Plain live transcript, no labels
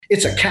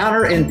It's a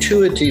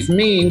counterintuitive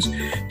means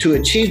to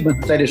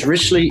achievement that is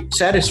richly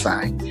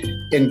satisfying.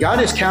 And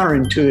God is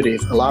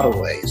counterintuitive a lot of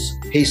ways.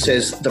 He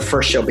says the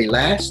first shall be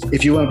last.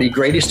 If you want to be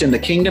greatest in the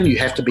kingdom, you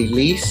have to be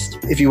least.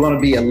 If you want to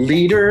be a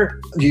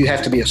leader, you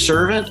have to be a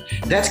servant.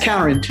 That's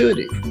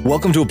counterintuitive.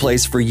 Welcome to a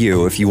place for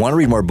you. If you want to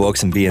read more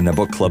books and be in a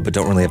book club but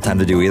don't really have time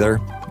to do either,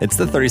 it's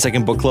the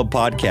 30-Second Book Club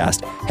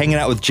podcast. Hanging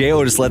out with J.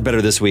 Otis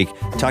Ledbetter this week,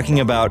 talking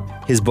about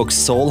his book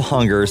Soul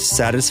Hunger,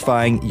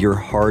 Satisfying Your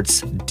Heart's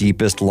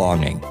Deepest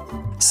Longing.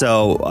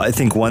 So I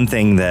think one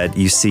thing that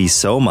you see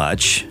so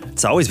much,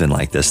 it's always been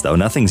like this though,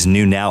 nothing's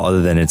new now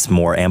other than it's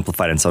more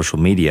amplified on social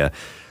media,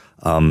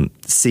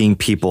 seeing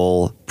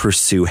people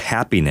pursue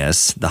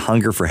happiness, the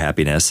hunger for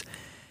happiness.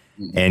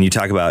 And you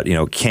talk about,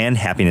 can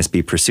happiness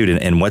be pursued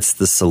and what's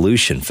the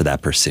solution for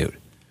that pursuit?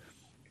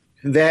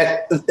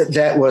 That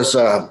was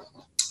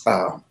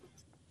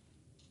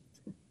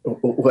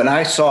when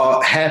I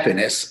saw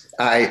happiness,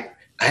 I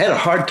had a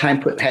hard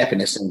time putting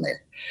happiness in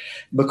there.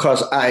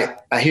 Because I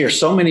hear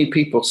so many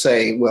people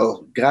say,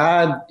 well,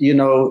 God, he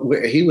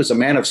was a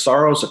man of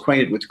sorrows,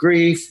 acquainted with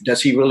grief.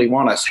 Does he really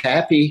want us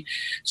happy?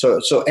 So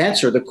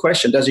answer the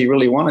question, does he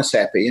really want us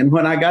happy? And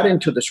when I got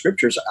into the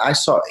scriptures, I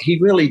saw he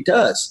really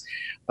does.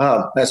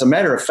 As a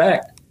matter of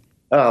fact,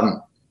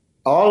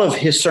 all of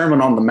his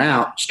Sermon on the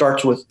Mount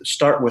start with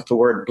the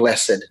word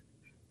blessed,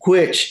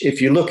 which,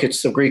 if you look,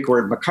 it's the Greek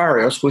word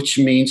makarios, which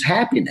means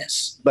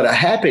happiness, but a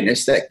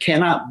happiness that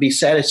cannot be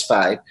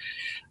satisfied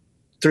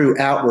through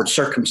outward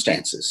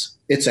circumstances.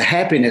 It's a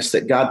happiness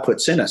that God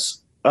puts in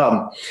us.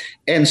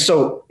 And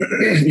so,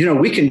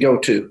 we can go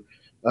to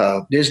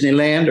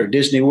Disneyland or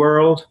Disney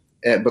World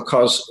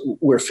because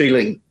we're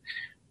feeling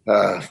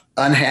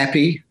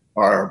unhappy.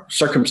 Our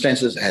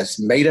circumstances has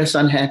made us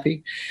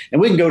unhappy.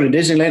 And we can go to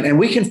Disneyland and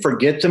we can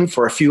forget them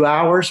for a few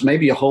hours,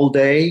 maybe a whole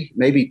day,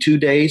 maybe 2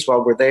 days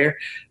while we're there.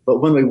 But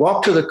when we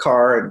walk to the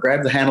car and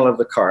grab the handle of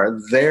the car,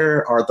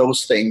 there are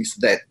those things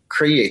that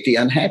create the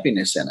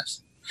unhappiness in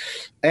us.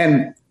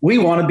 And we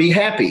want to be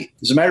happy.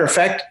 As a matter of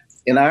fact,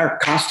 in our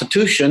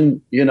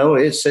Constitution,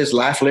 it says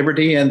life,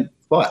 liberty, and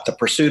the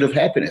pursuit of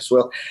happiness.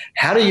 Well,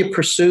 how do you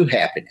pursue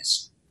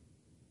happiness?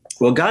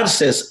 Well, God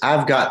says,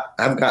 I've got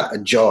a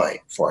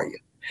joy for you.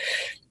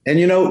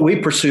 And, we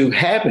pursue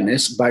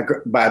happiness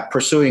by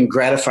pursuing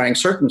gratifying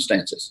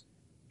circumstances,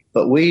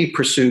 but we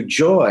pursue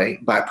joy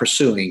by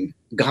pursuing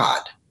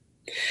God.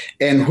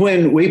 And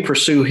when we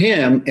pursue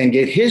him and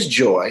get his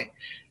joy,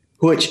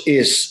 which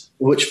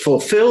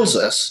fulfills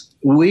us,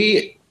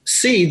 we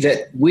see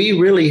that we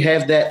really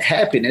have that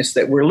happiness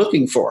that we're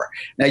looking for.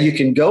 Now, you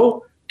can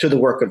go to the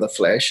work of the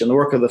flesh, and the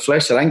work of the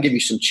flesh said, I can give you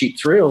some cheap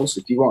thrills.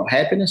 If you want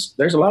happiness,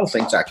 there's a lot of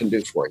things I can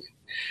do for you.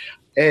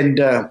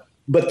 And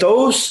but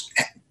those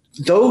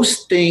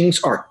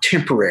things are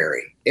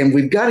temporary, and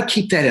we've got to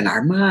keep that in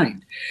our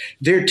mind.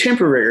 They're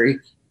temporary,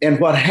 and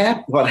what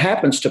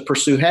happens to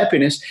pursue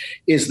happiness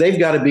is they've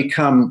got to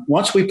become,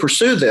 once we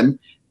pursue them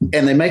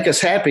and they make us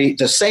happy,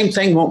 the same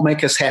thing won't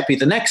make us happy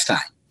the next time.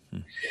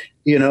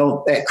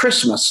 At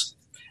Christmas,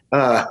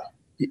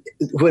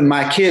 when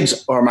my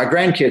kids or my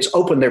grandkids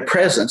open their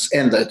presents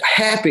and the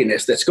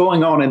happiness that's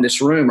going on in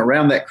this room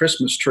around that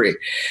Christmas tree,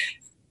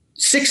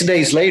 6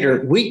 days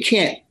later, we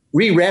can't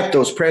rewrap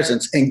those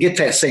presents and get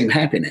that same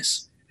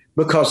happiness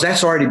because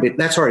that's already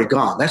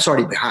gone. That's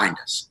already behind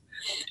us.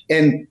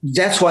 And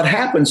that's what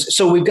happens.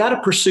 So we've got to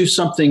pursue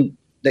something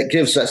that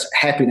gives us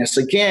happiness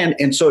again.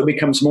 And so it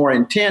becomes more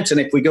intense. And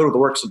if we go to the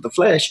works of the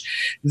flesh,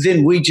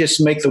 then we just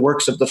make the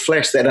works of the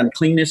flesh, that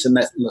uncleanness and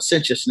that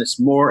licentiousness,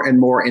 more and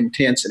more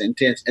intense and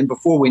intense. And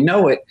before we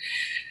know it,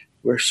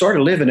 we're sort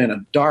of living in a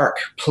dark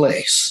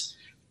place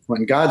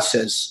when God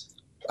says,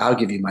 I'll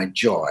give you my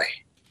joy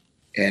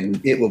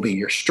and it will be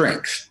your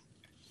strength.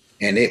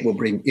 And it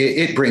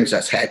brings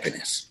us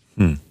happiness.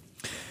 And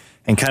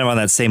kind of on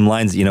that same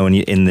lines,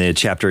 in the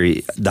chapter,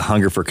 The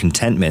Hunger for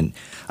Contentment,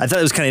 I thought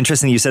it was kind of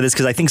interesting that you said this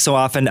because I think so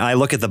often I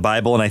look at the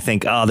Bible and I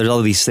think, there's all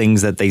of these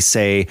things that they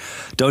say,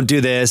 don't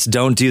do this,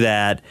 don't do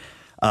that.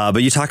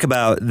 But you talk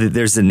about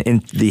there's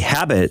the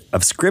habit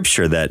of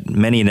Scripture that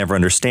many never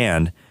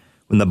understand.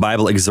 When the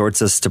Bible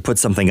exhorts us to put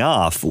something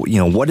off,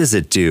 what does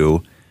it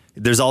do?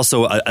 There's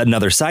also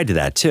another side to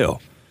that too.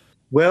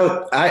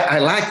 Well, I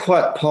like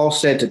what Paul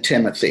said to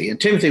Timothy. And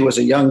Timothy was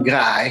a young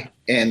guy,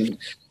 and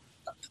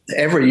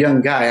every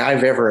young guy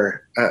I've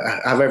ever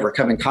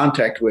come in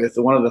contact with,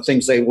 one of the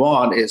things they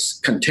want is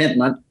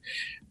contentment.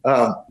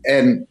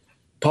 And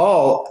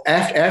Paul,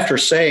 after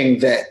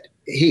saying that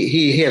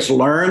he has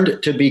learned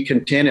to be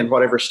content in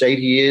whatever state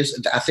he is,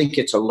 I think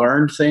it's a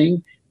learned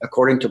thing,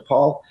 according to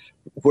Paul.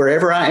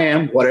 Wherever I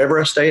am,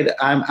 whatever state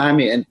I'm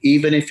in,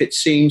 even if it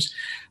seems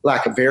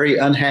like a very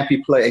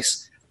unhappy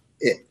place,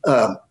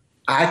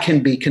 I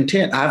can be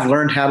content. I've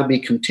learned how to be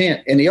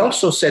content. And he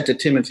also said to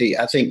Timothy,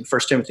 I think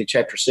 1 Timothy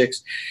chapter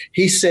 6,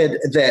 he said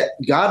that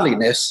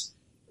godliness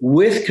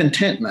with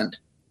contentment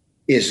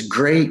is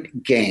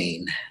great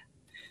gain.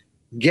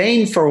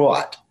 Gain for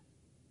what?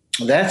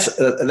 That's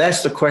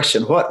the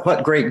question.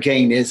 What great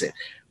gain is it?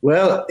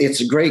 Well,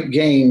 it's a great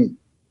gain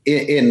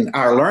in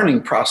our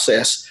learning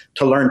process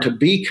to learn to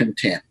be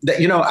content. That,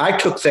 I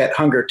took that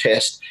hunger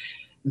test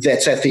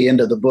that's at the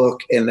end of the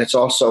book, and it's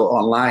also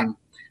online.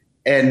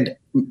 And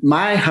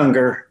my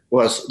hunger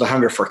was the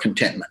hunger for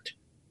contentment.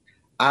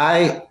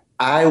 I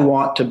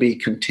want to be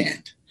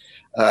content.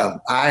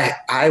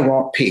 I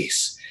want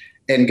peace.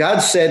 And God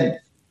said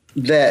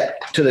that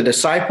to the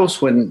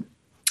disciples when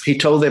he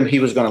told them he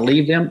was going to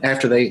leave them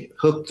after they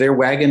hooked their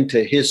wagon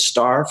to his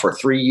star for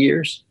 3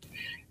 years.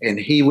 And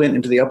he went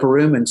into the upper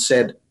room and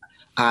said,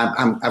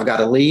 I've got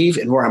to leave,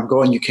 and where I'm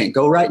going, you can't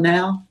go right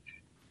now.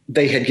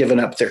 They had given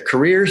up their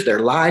careers, their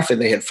life, and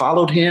they had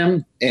followed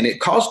him, and it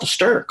caused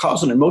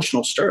an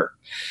emotional stir.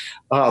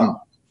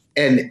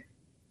 And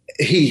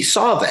he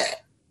saw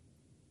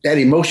that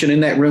emotion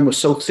in that room was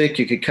so thick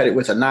you could cut it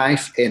with a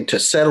knife. And to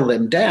settle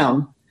them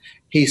down,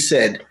 he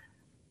said,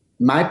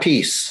 my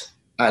peace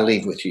I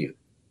leave with you.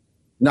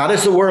 Not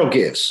as the world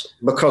gives,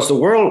 because the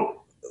world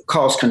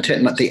calls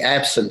contentment the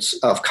absence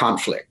of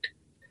conflict.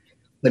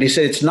 But he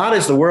said, it's not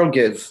as the world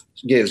gives,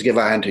 give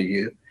I unto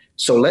you.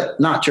 So let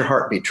not your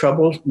heart be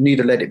troubled,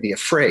 neither let it be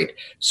afraid.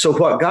 So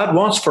what God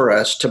wants for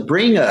us to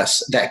bring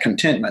us that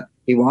contentment,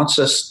 he wants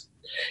us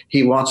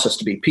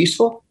to be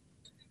peaceful.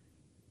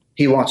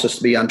 He wants us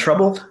to be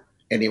untroubled,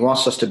 and he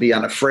wants us to be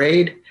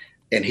unafraid.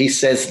 And he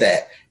says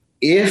that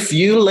if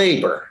you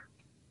labor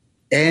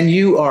and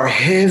you are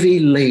heavy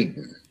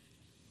laden,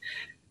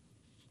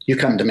 you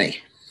come to me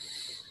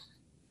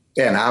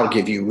and I'll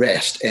give you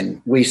rest.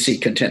 And we see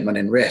contentment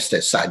and rest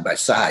as side by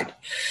side.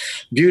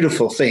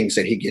 Beautiful things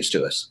that he gives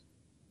to us.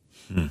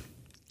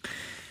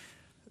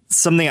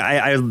 Something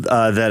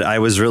that I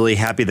was really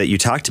happy that you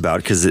talked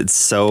about, because it's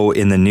so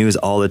in the news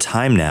all the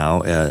time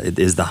now,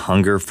 is the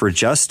hunger for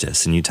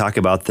justice. And you talk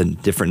about the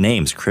different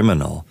names: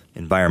 criminal,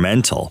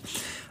 environmental,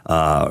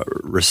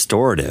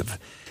 restorative.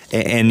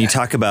 And you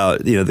talk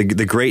about,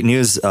 the great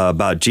news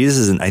about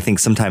Jesus. And I think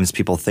sometimes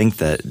people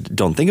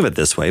don't think of it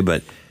this way,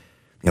 but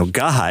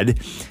God,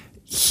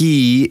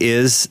 he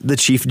is the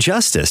Chief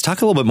Justice.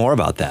 Talk a little bit more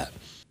about that.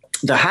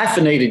 The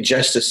hyphenated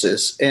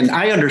justices, and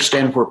I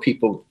understand where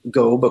people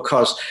go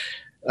because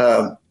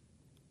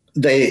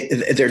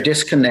they're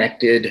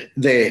disconnected.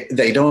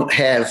 They don't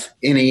have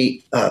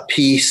any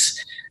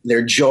peace,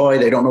 their joy.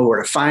 They don't know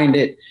where to find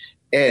it,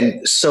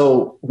 and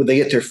so when they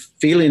get their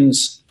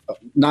feelings,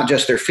 not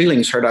just their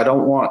feelings hurt. I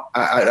don't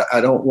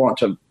want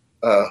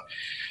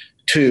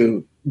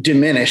to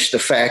diminish the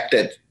fact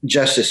that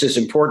justice is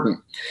important.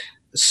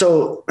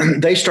 So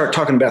they start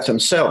talking about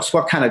themselves.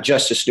 What kind of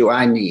justice do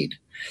I need?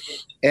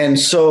 And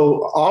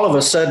so all of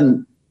a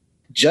sudden,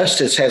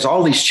 justice has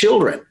all these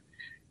children,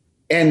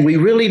 and we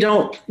really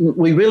don't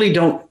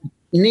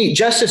need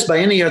justice by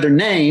any other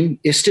name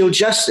is still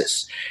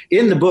justice.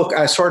 In the book,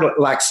 I sort of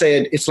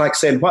it's like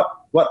saying,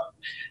 what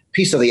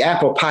piece of the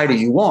apple pie do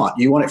you want?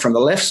 Do you want it from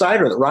the left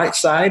side or the right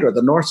side or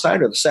the north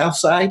side or the south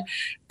side?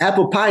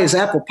 Apple pie is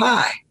apple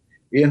pie,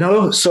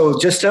 so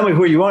just tell me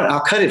where you want it. I'll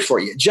cut it for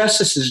you.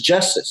 Justice is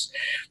justice.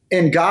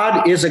 And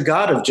God is a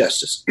God of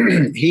justice.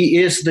 He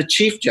is the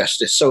Chief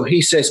Justice. So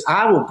he says,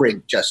 I will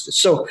bring justice.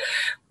 So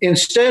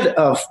instead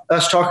of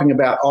us talking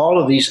about all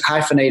of these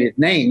hyphenated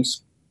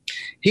names,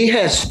 he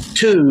has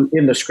two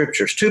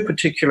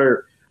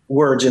particular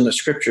words in the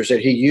scriptures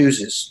that he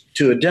uses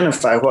to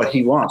identify what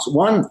he wants.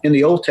 One in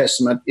the Old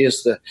Testament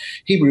is the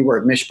Hebrew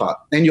word mishpat.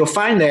 And you'll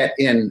find that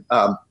in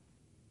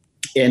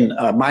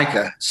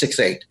Micah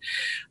 6:8,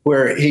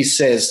 where he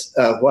says,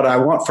 what I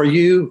want for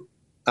you,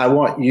 I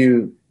want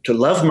you to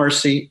love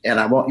mercy, and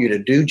I want you to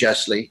do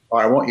justly,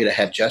 or I want you to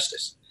have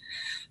justice.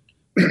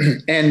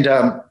 And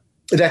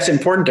that's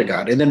important to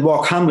God. And then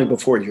walk humbly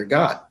before your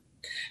God.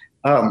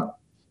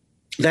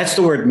 That's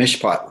the word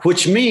mishpat,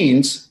 which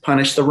means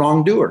punish the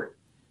wrongdoer.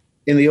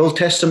 In the Old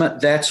Testament,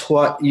 that's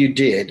what you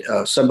did.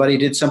 Somebody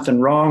did something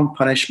wrong,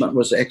 punishment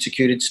was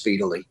executed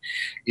speedily,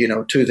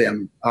 to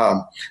them.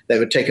 They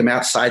would take them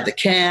outside the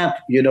camp,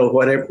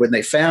 whatever, when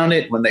they found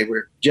it, when they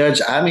were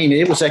judged.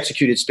 It was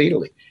executed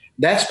speedily.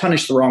 That's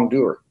punish the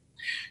wrongdoer.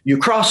 You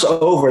cross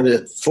over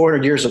the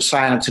 400 years of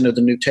silence into the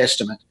New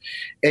Testament,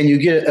 and you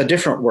get a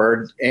different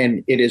word,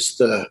 and it is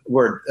the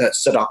word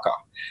tzedakah.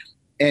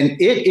 And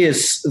it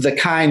is the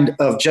kind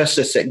of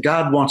justice that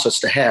God wants us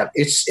to have.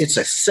 It's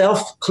a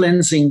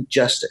self-cleansing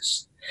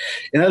justice.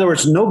 In other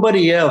words,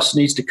 nobody else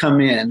needs to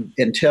come in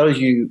and tell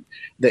you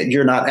that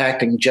you're not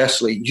acting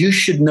justly. You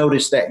should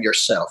notice that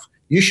yourself.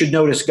 You should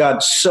notice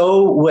God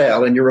so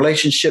well, and your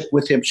relationship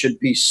with him should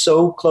be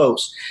so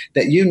close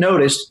that you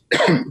notice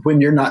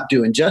when you're not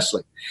doing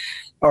justly,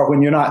 or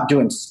when you're not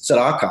doing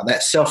tzedakah,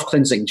 that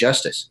self-cleansing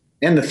justice.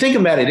 And the thing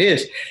about it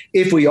is,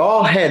 if we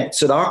all had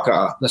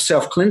tzedakah, the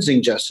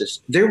self-cleansing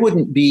justice, there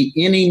wouldn't be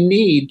any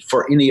need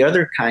for any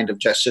other kind of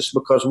justice,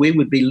 because we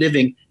would be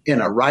living in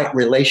a right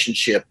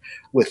relationship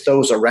with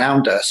those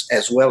around us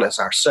as well as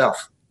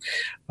ourselves.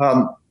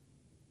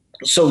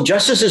 So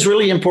justice is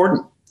really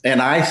important. And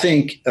I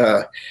think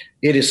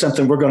it is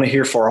something we're going to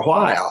hear for a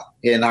while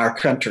in our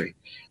country.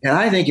 And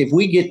I think if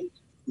we get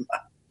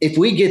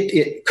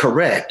it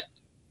correct,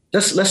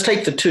 Let's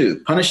take the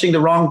two: punishing the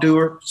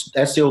wrongdoer,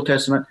 that's the Old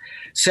Testament;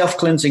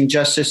 self-cleansing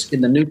justice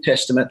in the New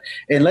Testament.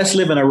 And let's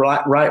live in a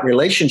right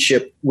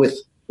relationship with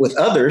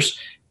others,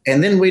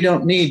 and then we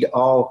don't need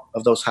all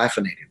of those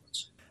hyphenated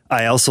ones.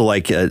 I also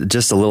like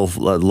just a little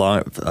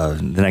long,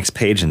 the next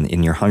page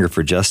in your Hunger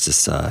for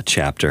Justice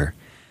chapter.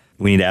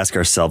 We need to ask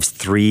ourselves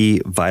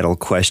 3 vital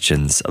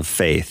questions of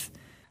faith.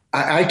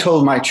 I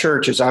told my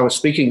church as I was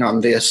speaking on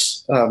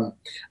this,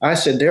 I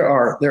said there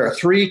are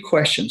 3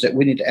 questions that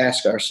we need to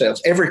ask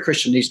ourselves. Every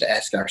Christian needs to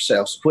ask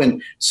ourselves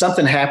when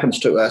something happens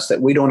to us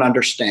that we don't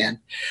understand.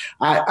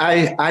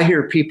 I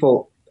hear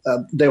people,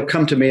 they'll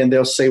come to me and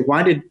they'll say,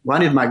 why did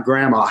my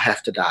grandma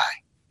have to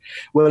die?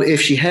 Well,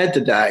 if she had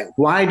to die,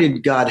 why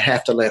did God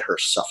have to let her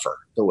suffer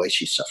the way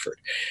she suffered?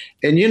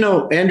 And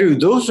Andrew,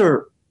 those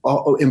are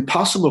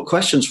impossible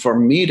questions for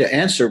me to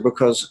answer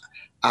because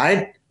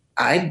I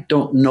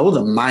don't know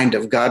the mind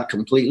of God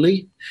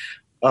completely.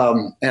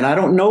 And I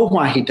don't know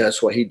why he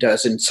does what he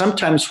does. And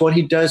sometimes what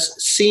he does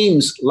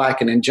seems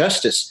like an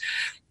injustice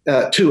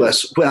to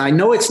us when I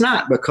know it's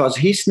not, because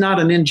he's not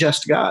an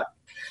unjust God.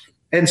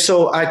 And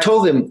so I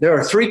told them there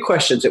are 3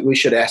 questions that we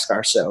should ask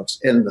ourselves.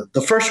 And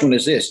the first one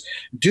is this: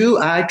 do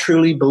I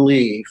truly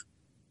believe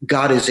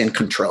God is in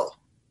control?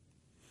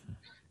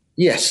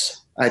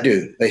 Yes, I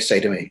do, they say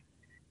to me.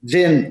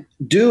 Then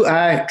do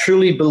I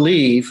truly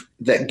believe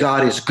that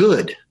God is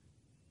good?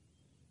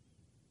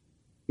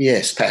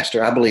 Yes,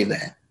 Pastor, I believe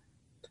that.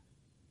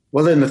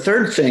 Well, then the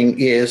third thing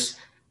is,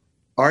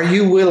 are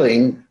you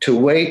willing to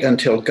wait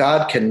until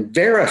God can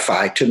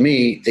verify to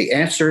me the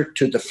answer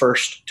to the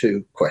first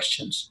 2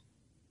 questions?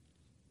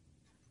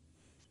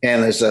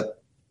 And there's a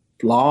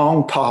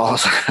long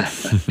pause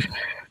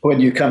when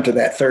you come to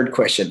that third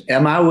question.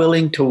 Am I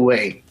willing to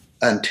wait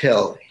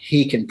until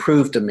he can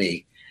prove to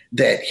me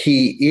that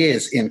he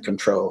is in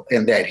control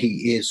and that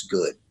he is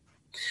good?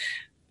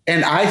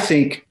 And I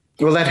think,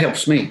 well, that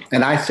helps me.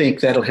 And I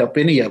think that'll help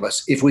any of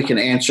us if we can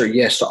answer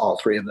yes to all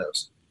 3 of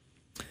those.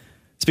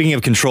 Speaking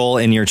of control,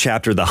 in your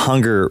chapter, The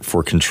Hunger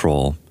for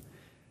Control,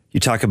 you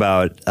talk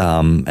about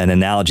an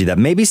analogy that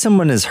maybe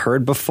someone has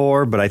heard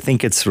before, but I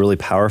think it's really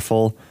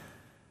powerful,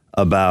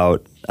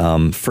 about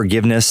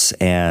forgiveness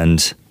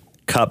and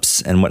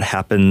cups and what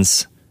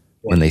happens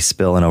when they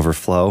spill and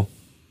overflow.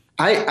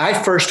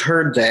 I first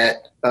heard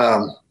that.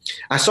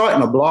 I saw it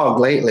in a blog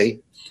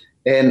lately,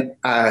 and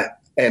I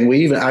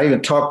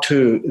even talked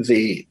to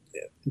the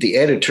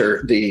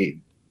editor,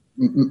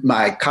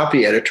 my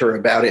copy editor,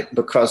 about it,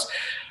 because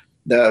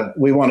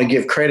we want to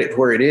give credit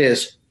where it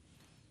is.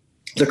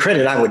 The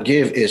credit I would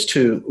give is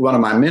to one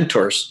of my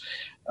mentors,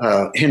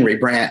 Henry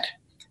Brandt.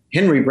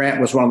 Henry Brandt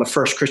was one of the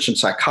first Christian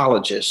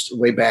psychologists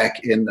way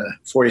back in the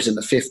 40s and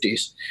the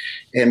 50s,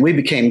 and we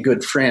became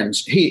good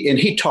friends.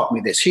 He taught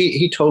me this.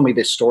 He told me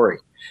this story,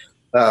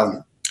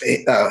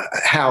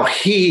 how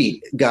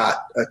he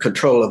got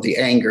control of the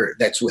anger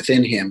that's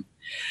within him.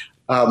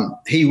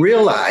 He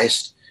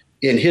realized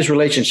in his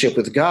relationship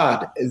with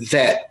God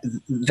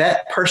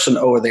that person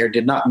over there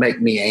did not make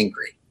me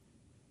angry.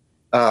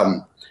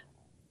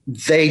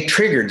 They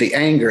triggered the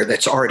anger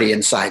that's already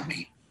inside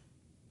me.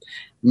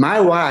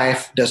 My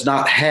wife does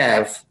not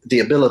have the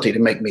ability to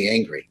make me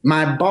angry.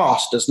 My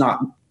boss does not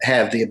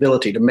have the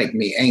ability to make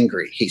me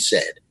angry, he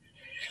said.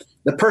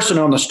 The person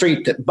on the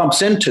street that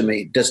bumps into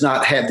me does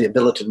not have the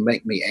ability to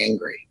make me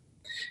angry.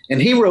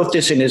 And he wrote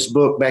this in his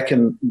book back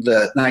in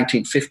the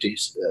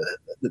 1950s,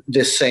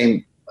 this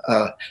same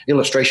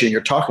illustration you're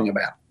talking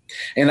about.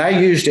 And I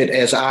used it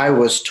as I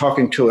was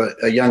talking to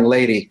a young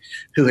lady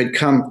who had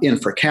come in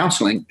for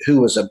counseling, who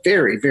was a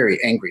very, very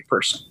angry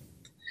person.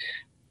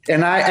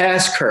 And I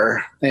asked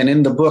her, and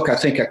in the book, I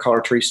think I call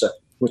her Teresa,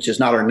 which is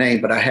not her name,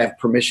 but I have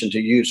permission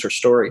to use her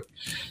story.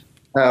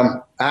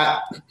 My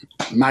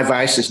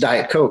vice is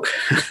Diet Coke.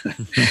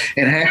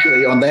 And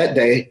actually on that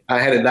day, I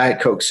had a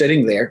Diet Coke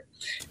sitting there.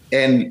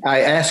 And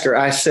I asked her,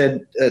 I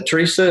said,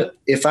 Teresa,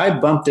 if I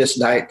bumped this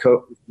Diet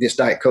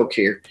Coke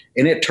here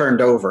and it turned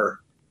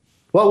over,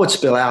 what would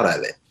spill out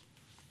of it?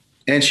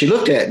 And she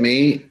looked at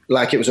me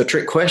like it was a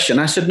trick question.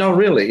 I said, no,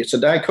 really, it's a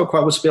Diet Coke.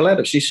 What would spill out of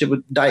it? She said, well,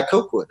 Diet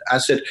Coke would. I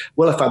said,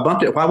 well, if I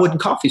bumped it, why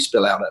wouldn't coffee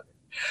spill out of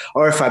it?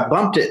 Or if I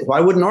bumped it,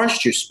 why wouldn't orange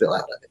juice spill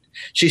out of it?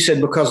 She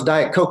said, because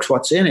Diet Coke's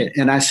what's in it.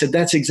 And I said,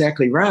 that's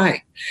exactly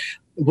right.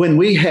 When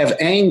we have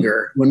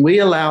anger, when we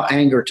allow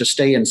anger to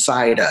stay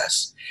inside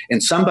us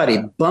and somebody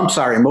bumps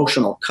our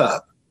emotional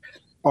cup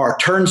or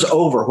turns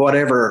over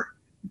whatever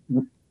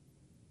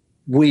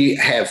we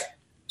have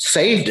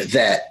saved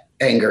that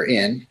anger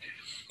in,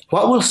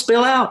 what will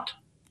spill out?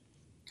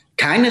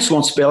 Kindness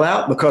won't spill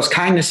out because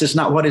kindness is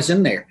not what is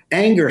in there.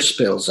 Anger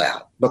spills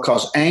out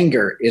because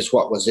anger is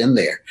what was in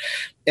there.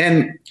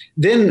 And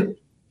then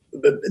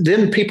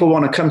people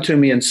want to come to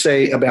me and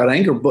say about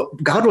anger,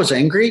 but God was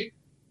angry.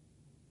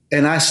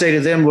 And I say to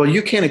them, well,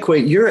 you can't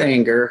equate your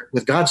anger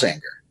with God's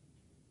anger.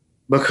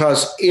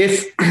 Because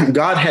if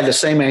God had the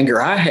same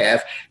anger I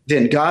have,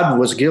 then God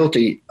was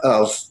guilty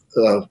of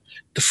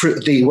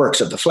the works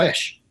of the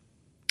flesh.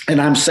 And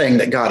I'm saying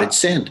that God had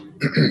sinned.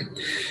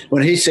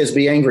 When he says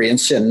be angry and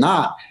sin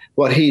not,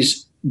 what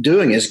he's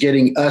doing is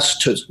getting us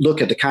to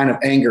look at the kind of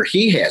anger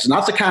he has,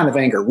 not the kind of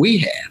anger we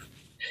have.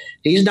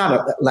 He's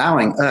not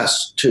allowing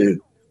us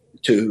to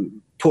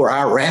pour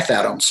our wrath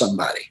out on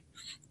somebody.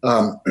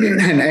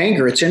 And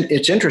anger,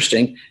 it's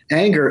interesting.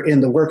 Anger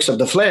in the works of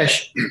the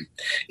flesh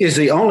is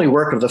the only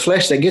work of the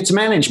flesh that gets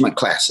management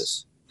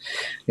classes.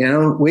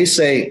 We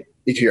say,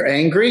 if you're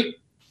angry,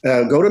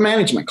 go to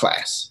management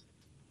class.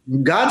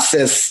 God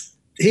says,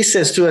 he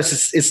says to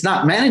us, it's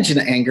not managing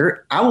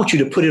anger. I want you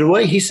to put it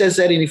away. He says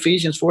that in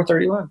Ephesians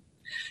 4:31.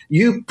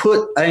 You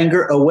put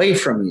anger away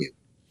from you.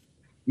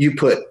 You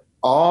put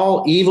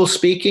all evil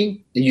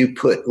speaking, you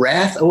put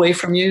wrath away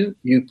from you,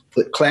 you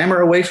put clamor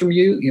away from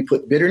you, you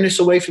put bitterness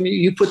away from you,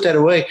 you put that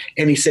away.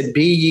 And he said,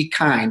 be ye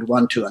kind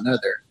one to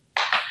another.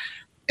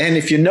 And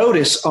if you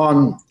notice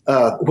on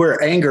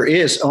where anger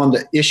is on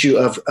the issue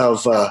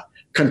of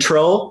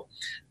control,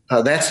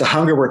 that's the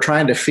hunger we're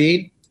trying to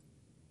feed.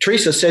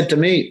 Teresa said to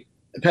me,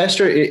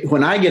 Pastor,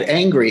 when I get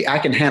angry, I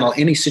can handle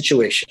any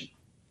situation.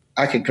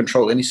 I can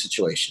control any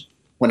situation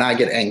when I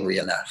get angry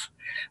enough.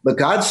 But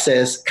God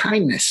says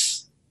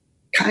kindness.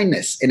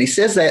 And he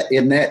says that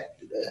in that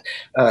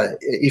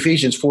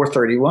Ephesians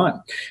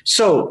 4:31.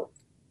 So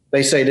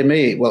they say to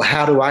me, well,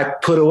 how do I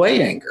put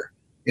away anger?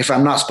 If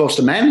I'm not supposed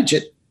to manage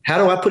it,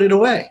 how do I put it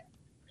away?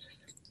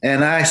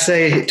 And I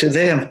say to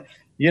them,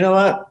 you know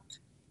what?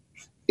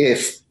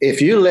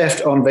 If you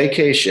left on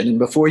vacation and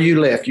before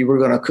you left, you were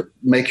going to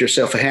make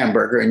yourself a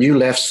hamburger and you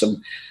left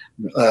some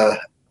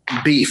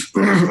beef,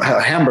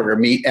 hamburger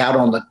meat out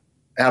on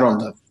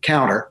the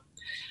counter,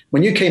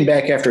 when you came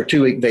back after a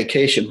 2-week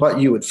vacation, what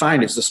you would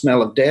find is the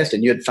smell of death,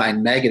 and you'd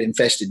find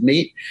maggot-infested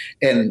meat.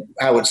 And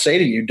I would say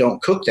to you,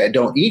 don't cook that,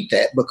 don't eat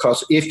that,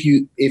 because if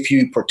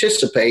you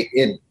participate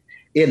in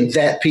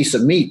that piece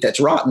of meat that's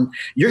rotten,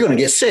 you're going to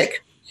get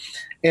sick.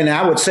 And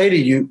I would say to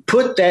you,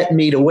 put that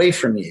meat away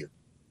from you.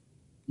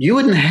 You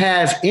wouldn't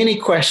have any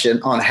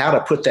question on how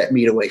to put that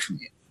meat away from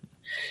you.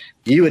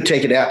 You would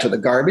take it out to the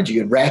garbage.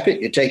 You'd wrap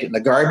it. You'd take it in the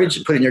garbage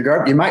and put it in your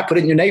garbage. You might put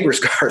it in your neighbor's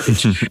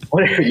garbage.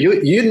 Whatever.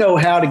 You know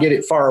how to get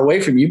it far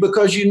away from you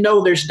because you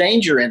know there's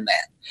danger in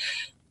that.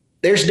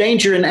 There's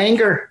danger in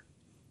anger.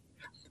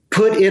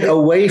 Put it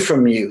away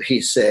from you, he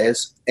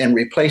says, and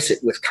replace it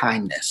with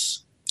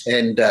kindness.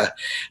 And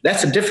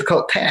that's a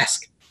difficult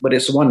task, but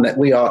it's one that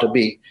we ought to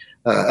be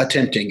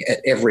attempting at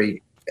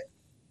every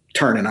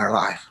turn in our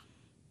life.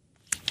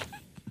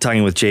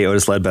 Talking with J.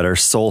 Otis Ledbetter,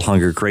 Soul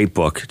Hunger, great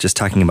book, just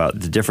talking about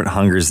the different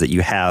hungers that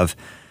you have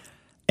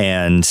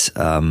and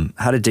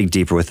how to dig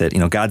deeper with it.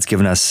 God's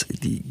given us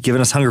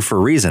hunger for a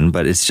reason,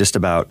 but it's just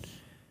about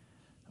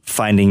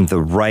finding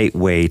the right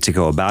way to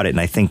go about it. And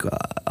I think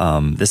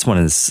this one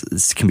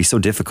can be so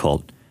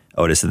difficult,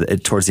 Otis.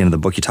 Towards the end of the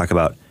book, you talk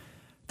about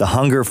the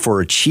hunger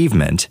for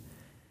achievement.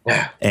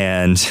 Yeah.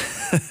 And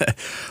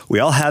we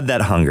all have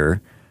that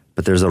hunger,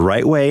 but there's a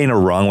right way and a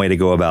wrong way to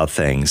go about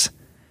things.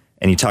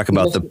 And you talk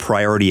about the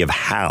priority of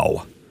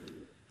how.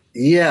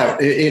 Yeah,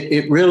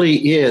 it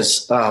really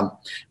is.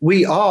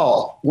 We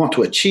all want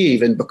to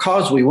achieve. And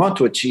because we want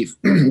to achieve,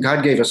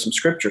 God gave us some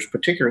scriptures,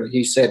 particularly.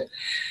 He said,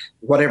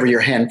 whatever your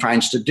hand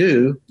finds to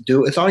do it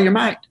with all your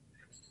might.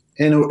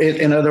 And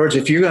in other words,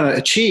 if you're going to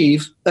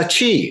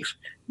achieve.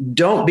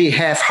 Don't be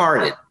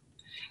half-hearted.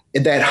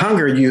 That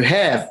hunger you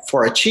have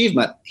for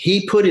achievement,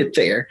 he put it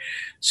there.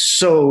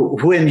 So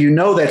when you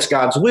know that's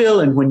God's will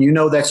and when you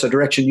know that's the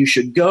direction you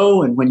should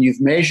go and when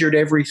you've measured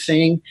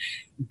everything,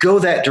 go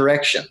that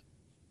direction.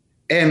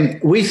 And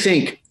we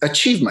think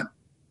achievement,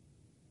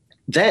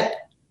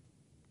 that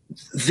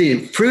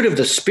the fruit of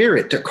the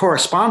Spirit that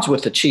corresponds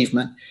with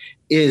achievement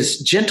is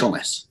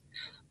gentleness.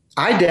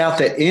 I doubt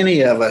that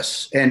any of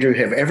us, Andrew,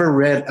 have ever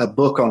read a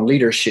book on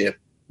leadership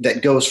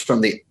that goes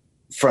from the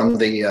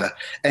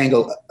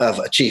angle of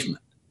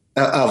achievement,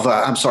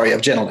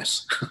 of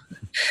gentleness.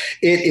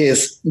 It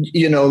is,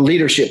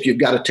 leadership. You've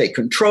got to take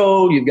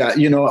control. You've got,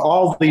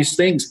 all these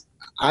things.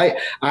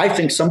 I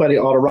think somebody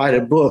ought to write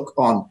a book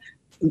on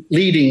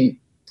leading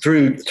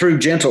through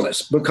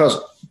gentleness, because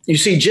you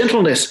see,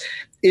 gentleness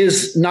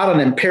is not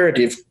an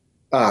imperative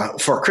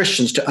for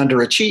Christians to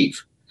underachieve.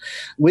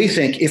 We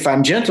think if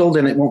I'm gentle,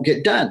 then it won't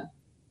get done.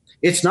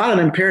 It's not an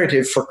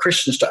imperative for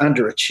Christians to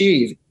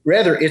underachieve.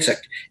 Rather, it's a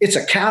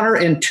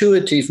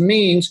counterintuitive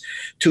means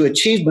to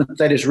achievement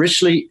that is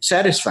richly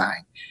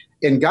satisfying.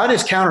 And God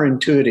is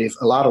counterintuitive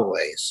a lot of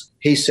ways.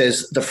 He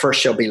says, the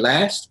first shall be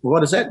last. What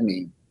does that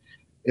mean?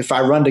 If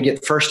I run to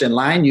get first in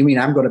line, you mean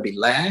I'm going to be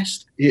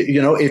last?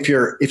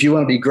 If you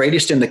want to be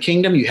greatest in the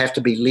kingdom, you have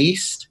to be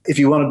least. If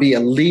you want to be a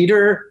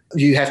leader,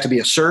 you have to be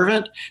a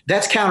servant.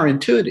 That's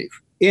counterintuitive.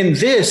 In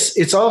this,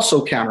 it's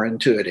also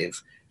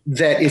counterintuitive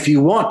that if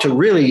you want to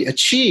really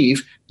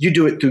achieve, you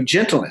do it through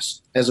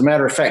gentleness. As a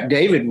matter of fact,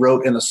 David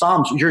wrote in the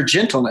Psalms, your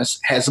gentleness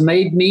has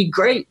made me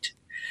great.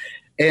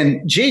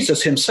 And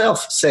Jesus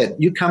himself said,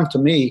 you come to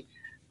me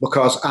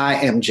because I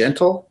am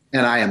gentle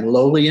and I am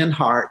lowly in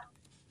heart,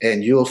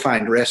 and you'll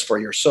find rest for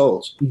your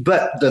souls.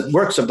 But the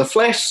works of the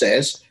flesh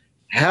says,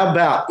 how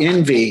about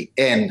envy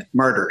and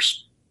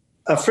murders?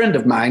 A friend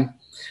of mine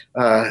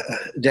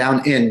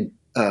down in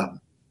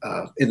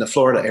the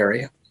Florida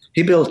area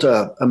He built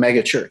a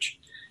mega church.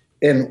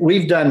 And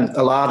we've done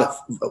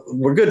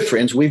we're good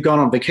friends. We've gone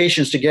on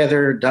vacations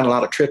together, done a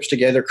lot of trips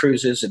together,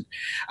 cruises. And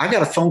I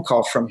got a phone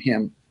call from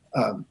him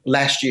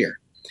last year.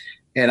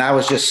 And I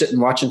was just sitting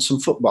watching some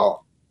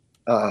football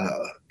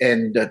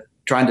and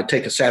trying to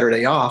take a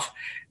Saturday off.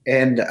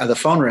 And the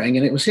phone rang,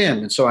 and it was him.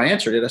 And so I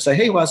answered it. I said,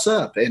 "Hey, what's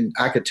up?" And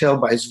I could tell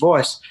by his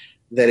voice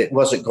that it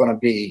wasn't going to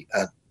be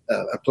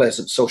a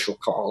pleasant social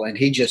call. And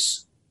he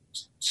just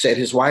said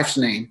his wife's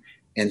name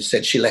and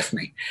said she left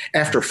me.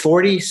 After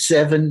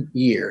 47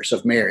 years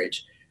of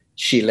marriage,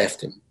 she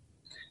left him.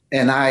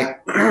 And I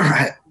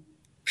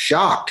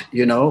shocked,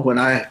 when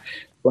I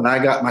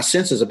got my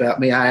senses about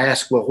me, I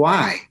asked, well,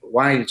 why?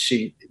 Why did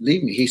she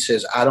leave me? He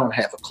says, I don't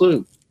have a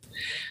clue.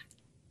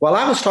 While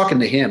I was talking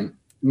to him,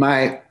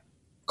 my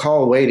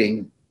call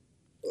waiting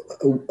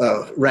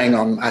rang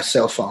on my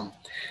cell phone.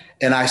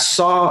 And I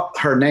saw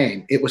her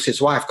name. It was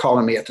his wife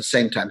calling me at the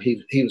same time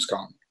he was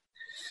calling me.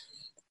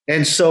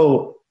 And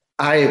so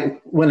I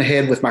went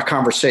ahead with my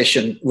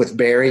conversation with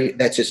Barry.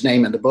 That's his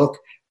name in the book.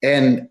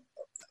 And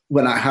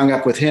when I hung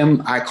up with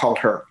him, I called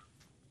her.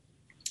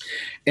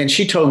 And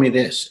she told me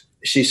this.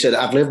 She said,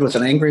 I've lived with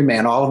an angry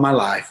man all of my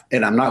life,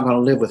 and I'm not going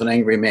to live with an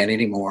angry man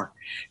anymore.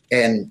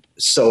 And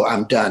so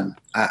I'm done.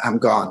 I'm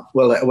gone.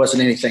 Well, it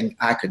wasn't anything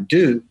I could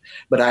do,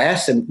 but I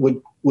asked him,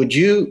 would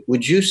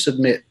you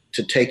submit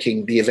to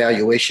taking the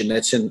evaluation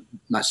that's in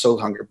my Soul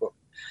Hunger book?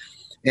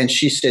 And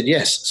she said,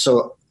 yes.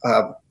 So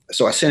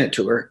I sent it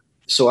to her.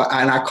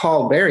 I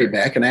called Barry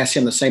back and asked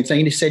him the same thing,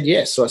 and he said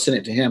yes. So I sent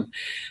it to him.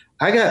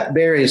 I got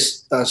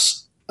Barry's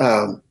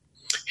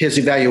his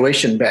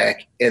evaluation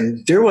back,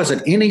 and there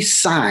wasn't any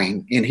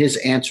sign in his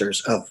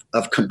answers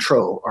of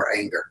control or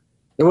anger.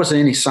 There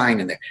wasn't any sign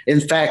in there. In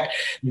fact,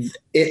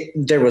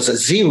 there was a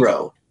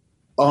 0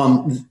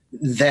 on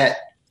that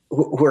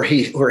where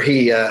he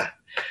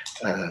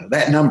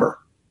that number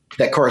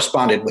that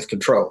corresponded with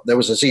control. There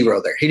was a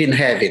 0 there. He didn't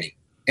have any.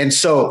 And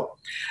so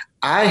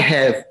I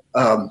have.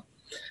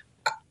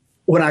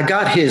 When I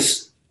got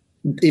his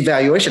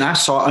evaluation, I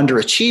saw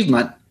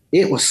underachievement.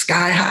 It was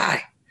sky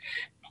high.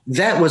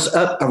 That was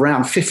up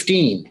around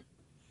 15.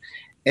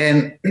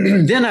 And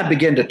then I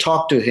began to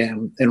talk to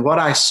him. And what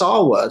I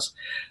saw was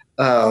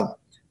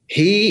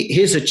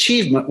his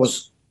achievement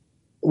was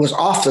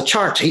off the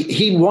charts.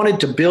 He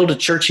wanted to build a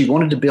church. He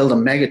wanted to build a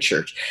mega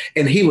church.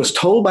 And he was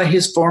told by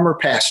his former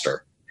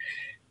pastor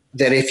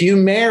that if you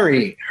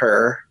marry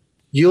her,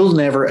 you'll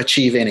never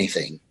achieve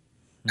anything.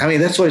 I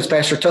mean, that's what his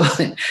pastor told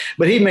him.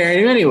 But he married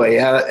him anyway,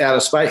 out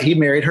of spite. He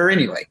married her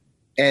anyway.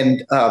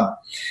 And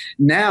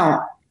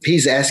now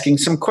he's asking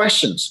some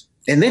questions.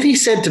 And then he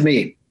said to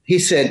me, he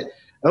said,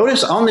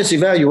 Otis, on this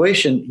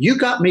evaluation, you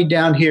got me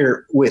down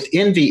here with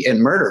envy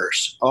and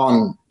murders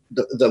on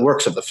the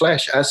works of the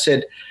flesh. I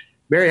said,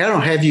 Barry, I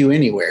don't have you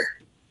anywhere.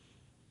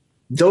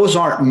 Those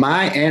aren't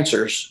my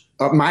answers,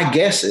 my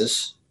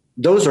guesses.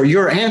 Those are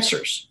your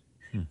answers.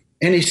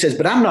 And he says,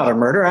 but I'm not a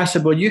murderer. I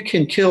said, well, you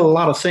can kill a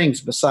lot of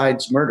things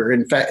besides murder.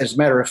 In fact, as a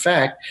matter of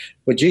fact,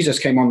 when Jesus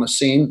came on the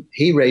scene,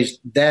 he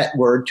raised that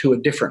word to a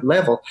different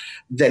level,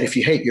 that if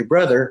you hate your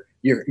brother,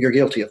 you're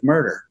guilty of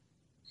murder.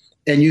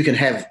 And you can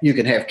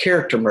have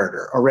character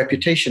murder or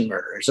reputation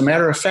murder. As a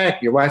matter of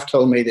fact, your wife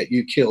told me that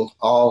you killed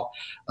all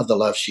of the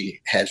love she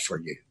has for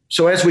you.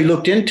 So as we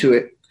looked into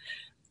it,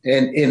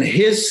 and in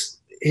his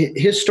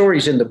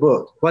stories in the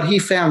book, what he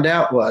found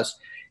out was,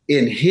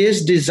 in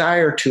his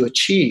desire to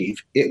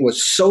achieve, it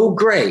was so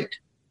great,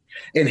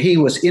 and he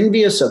was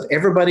envious of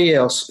everybody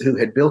else who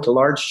had built a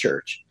large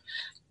church.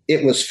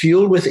 It was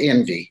fueled with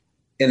envy,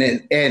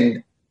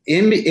 and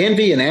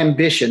envy and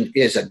ambition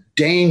is a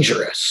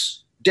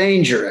dangerous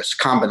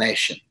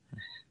combination.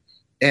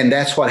 And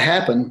that's what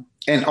happened.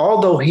 And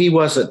although he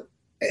wasn't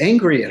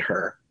angry at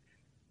her,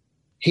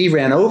 he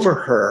ran over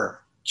her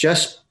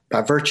just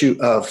by virtue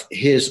of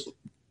his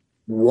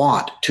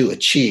want to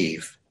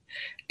achieve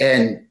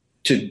and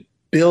to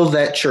build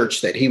that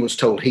church that he was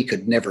told he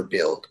could never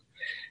build.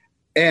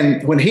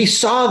 And when he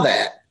saw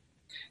that,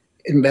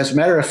 and as a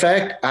matter of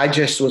fact, I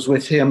just was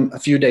with him a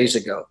few days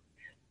ago,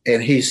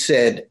 and he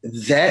said,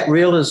 that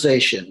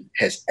realization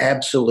has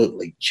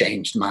absolutely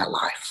changed my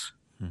life.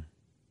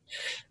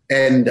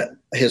 And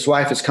his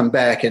wife has come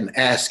back and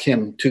asked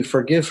him to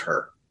forgive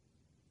her.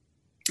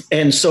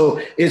 And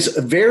so it's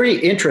a very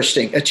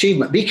interesting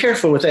achievement. Be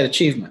careful with that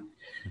achievement.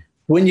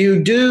 When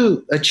you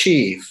do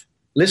achieve,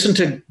 listen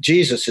to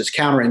Jesus's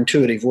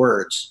counterintuitive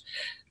words.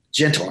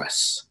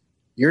 Gentleness.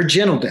 Your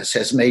gentleness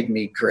has made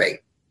me great.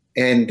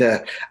 And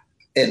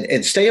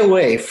stay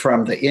away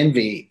from the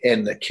envy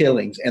and the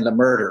killings and the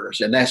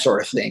murders and that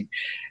sort of thing.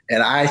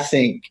 And I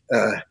think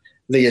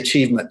the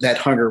achievement, that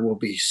hunger will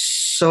be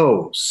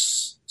so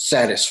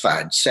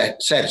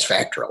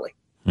satisfactorily.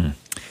 All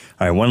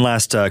right, one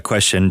last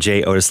question.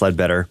 J. Otis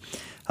Ledbetter.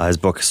 His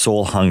book,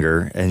 Soul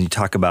Hunger, and you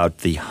talk about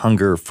the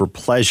hunger for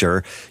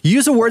pleasure. You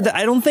use a word that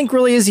I don't think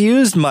really is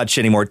used much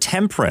anymore,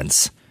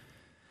 temperance.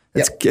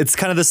 It's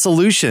kind of the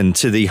solution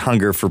to the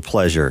hunger for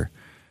pleasure.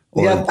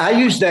 I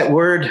use that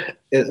word.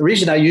 The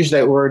reason I use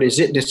that word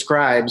is it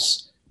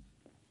describes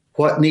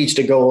what needs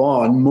to go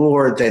on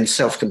more than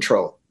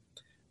self-control.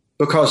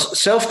 Because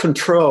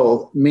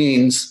self-control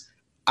means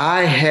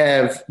I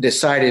have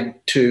decided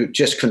to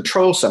just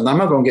control something. I'm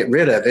not going to get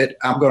rid of it.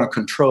 I'm going to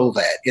control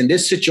that. In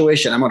this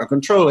situation, I'm going to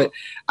control it.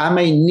 I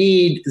may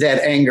need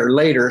that anger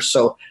later,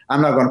 so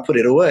I'm not going to put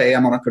it away.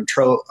 I'm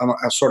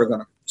sort of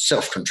going to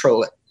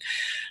self-control it.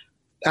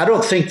 I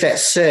don't think that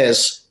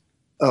says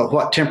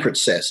what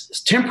temperance says.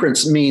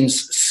 Temperance means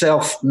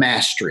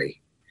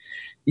self-mastery.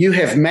 You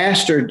have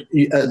mastered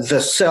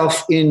the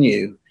self in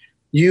you.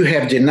 You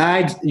have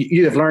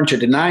learned to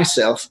deny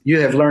self. You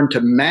have learned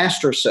to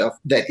master self,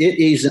 that it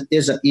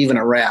isn't even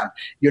around.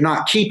 You're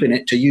not keeping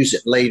it to use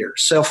it later.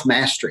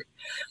 Self-mastery.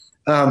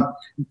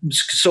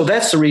 So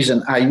that's the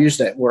reason I use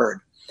that word.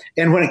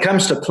 And when it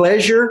comes to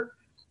pleasure,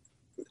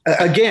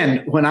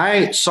 again, when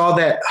I saw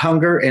that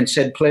hunger and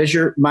said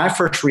pleasure, my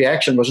first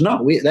reaction was,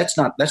 no, that's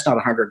not a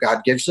hunger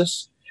God gives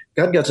us.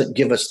 God doesn't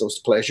give us those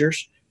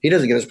pleasures. He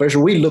doesn't give us pleasure.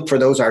 We look for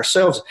those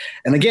ourselves.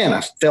 And again,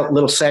 I felt a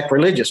little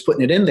sacrilegious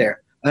putting it in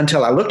there,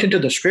 until I looked into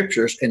the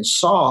scriptures and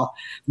saw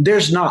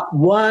there's not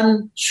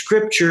one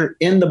scripture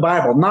in the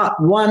Bible, not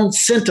one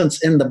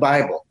sentence in the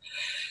Bible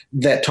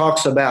that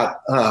talks about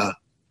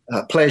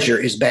pleasure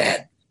is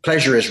bad,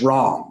 pleasure is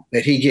wrong,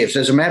 that he gives.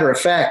 As a matter of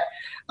fact,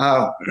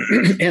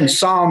 in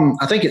Psalm,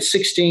 I think it's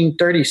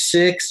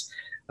 16:36,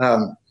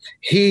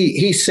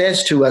 he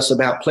says to us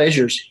about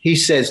pleasures, he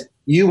says,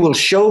 you will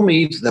show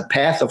me the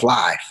path of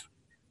life.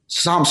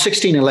 Psalm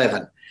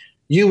 16:11.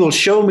 You will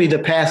show me the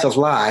path of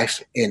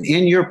life, and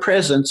in your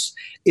presence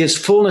is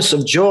fullness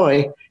of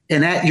joy,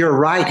 and at your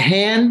right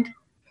hand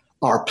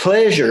are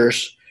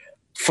pleasures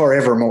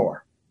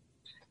forevermore.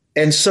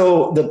 And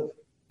so the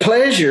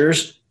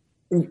pleasures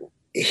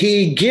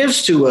he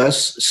gives to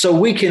us so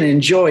we can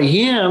enjoy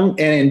him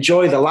and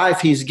enjoy the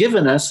life he's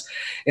given us.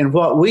 And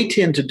what we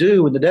tend to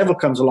do when the devil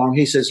comes along,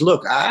 he says,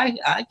 look,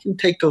 I can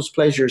take those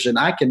pleasures and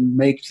I can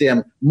make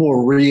them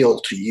more real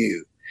to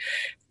you.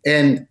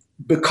 And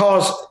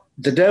because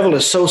the devil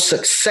is so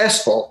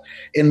successful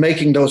in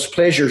making those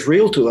pleasures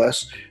real to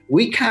us,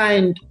 we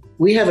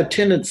have a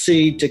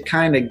tendency to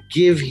kind of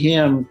give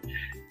him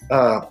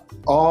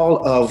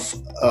all of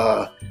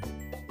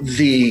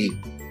the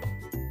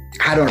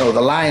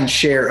lion's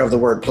share of the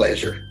word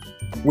pleasure.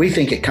 We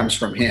think it comes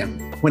from him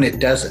when it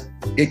doesn't.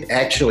 It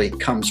actually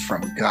comes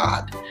from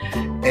God,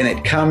 and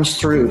it comes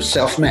through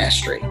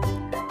self-mastery,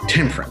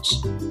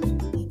 temperance.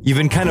 You've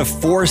been kind of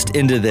forced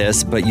into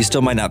this, but you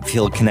still might not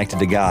feel connected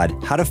to God.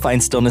 How to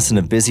find stillness in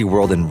a busy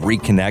world and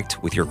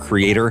reconnect with your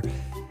Creator.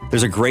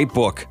 There's a great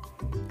book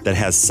that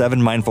has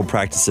 7 mindful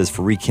practices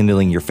for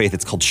rekindling your faith.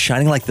 It's called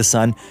Shining Like the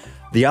Sun.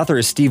 The author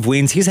is Steve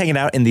Wiens. He's hanging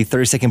out in the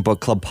 30 Second Book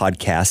Club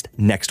podcast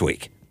next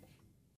week.